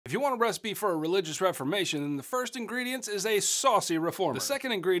If you want a recipe for a religious reformation, then the first ingredient is a saucy reformer. The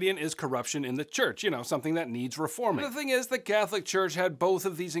second ingredient is corruption in the church, something that needs reforming. And the thing is, the Catholic Church had both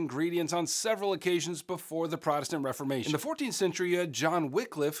of these ingredients on several occasions before the Protestant Reformation. In the 14th century, you had John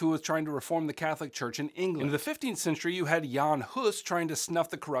Wycliffe, who was trying to reform the Catholic Church in England. In the 15th century, you had Jan Hus trying to snuff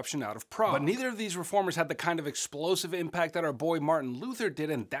the corruption out of Prague. But neither of these reformers had the kind of explosive impact that our boy Martin Luther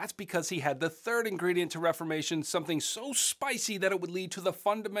did, and that's because he had the third ingredient to Reformation, something so spicy that it would lead to the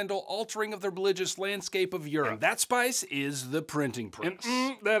fundamental altering of the religious landscape of Europe. And that spice is the printing press.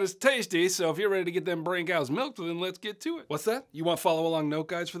 And that is tasty, so if you're ready to get them brain cows milked, then let's get to it. What's that? You want follow-along note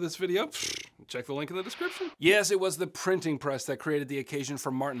guides for this video? Check the link in the description. Yes, it was the printing press that created the occasion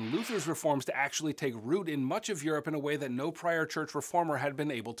for Martin Luther's reforms to actually take root in much of Europe in a way that no prior church reformer had been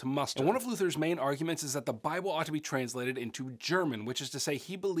able to muster. And one of Luther's main arguments is that the Bible ought to be translated into German, which is to say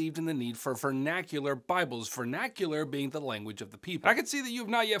he believed in the need for vernacular Bibles, vernacular being the language of the people. I can see that you have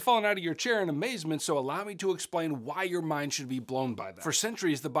not yet fallen out of your chair in amazement, so allow me to explain why your mind should be blown by that. For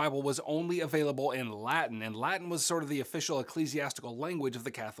centuries, the Bible was only available in Latin, and Latin was sort of the official ecclesiastical language of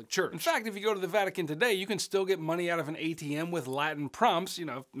the Catholic Church. In fact, if you go to the Vatican today, you can still get money out of an ATM with Latin prompts,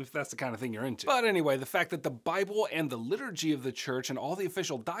 if that's the kind of thing you're into. But anyway, the fact that the Bible and the liturgy of the church and all the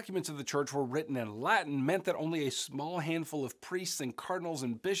official documents of the church were written in Latin meant that only a small handful of priests and cardinals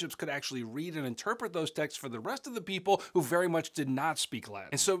and bishops could actually read and interpret those texts for the rest of the people who very much did not speak Latin.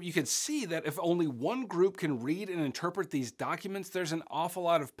 And so you can see that if only one group can read and interpret these documents, there's an awful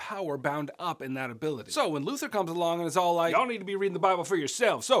lot of power bound up in that ability. So when Luther comes along and is all like, y'all need to be reading the Bible for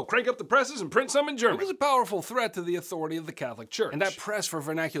yourselves, so crank up the presses and print some in German. It was a powerful threat to the authority of the Catholic Church. And that press for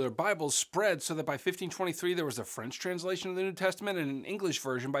vernacular Bibles spread so that by 1523 there was a French translation of the New Testament and an English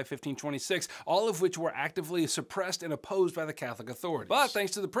version by 1526, all of which were actively suppressed and opposed by the Catholic authorities. But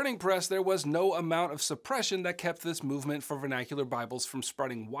thanks to the printing press, there was no amount of suppression that kept this movement for vernacular Bibles from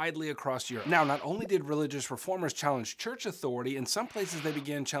spreading widely across Europe. Now, not only did religious reformers challenge church authority, in some places they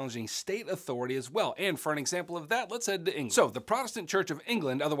began challenging state authority as well. And for an example of that, let's head to England. So, the Protestant Church of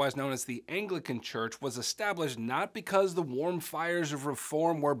England, otherwise known as the Anglican Church, was established not because the warm fires of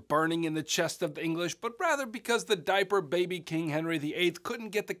reform were burning in the chest of the English, but rather because the diaper baby King Henry VIII couldn't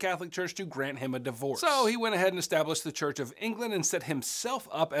get the Catholic Church to grant him a divorce. So he went ahead and established the Church of England and set himself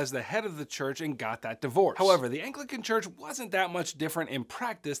up as the head of the church and got that divorce. However, the Anglican Church wasn't that much different in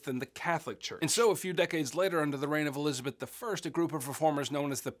practice than the Catholic Church. And so a few decades later, under the reign of Elizabeth I, a group of reformers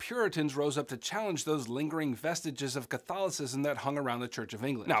known as the Puritans rose up to challenge those lingering vestiges of Catholicism that hung around the Church of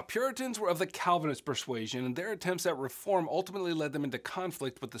England. Now, Puritans were of the Calvinist persuasion, and their attempts at reform ultimately led them into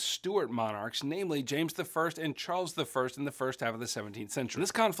conflict with the Stuart monarchs, namely James I and Charles I in the first half of the 17th century. And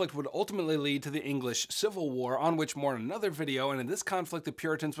this conflict would ultimately lead to the English Civil War, on which more in another video, and in this conflict the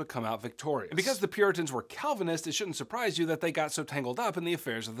Puritans would come out victorious. And because the Puritans were Calvinists, it shouldn't surprise you that they got so tangled up in the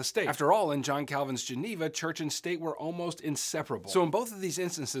affairs of the state. After all, in John Calvin's Geneva, church and state were almost inseparable. So in both of these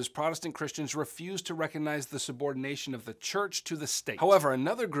instances, Protestant Christians refused to recognize the subordination of the church to the state. However,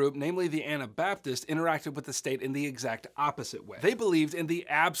 another group, namely the Anabaptists, interacted with the state in the exact opposite way. They believed in the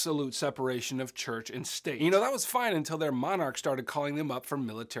absolute separation of church and state. That was fine until their monarch started calling them up for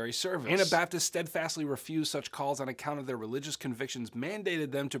military service. Anabaptists steadfastly refused such calls on account of their religious convictions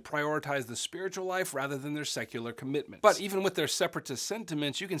mandated them to prioritize the spiritual life rather than their secular commitments. But even with their separatist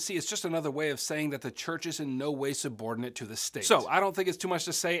sentiments, you can see it's just another way of saying that the church is in no way subordinate to the state. So I don't think it's too much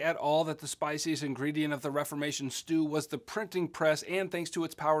to say at all that the spiciest ingredient of the Reformation stew was the printing press, and thanks to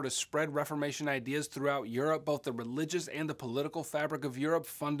its power to spread Reformation ideas throughout Europe, both the religious and the political fabric of Europe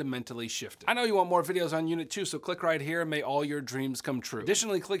fundamentally shifted. I know you want more videos on Unit 2, so click right here and may all your dreams come true.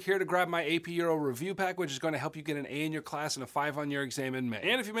 Additionally, click here to grab my AP Euro review pack, which is going to help you get an A in your class and a 5 on your exam in May.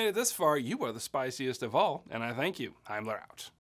 And if you made it this far, you are the spiciest of all, and I thank you. Heimler out.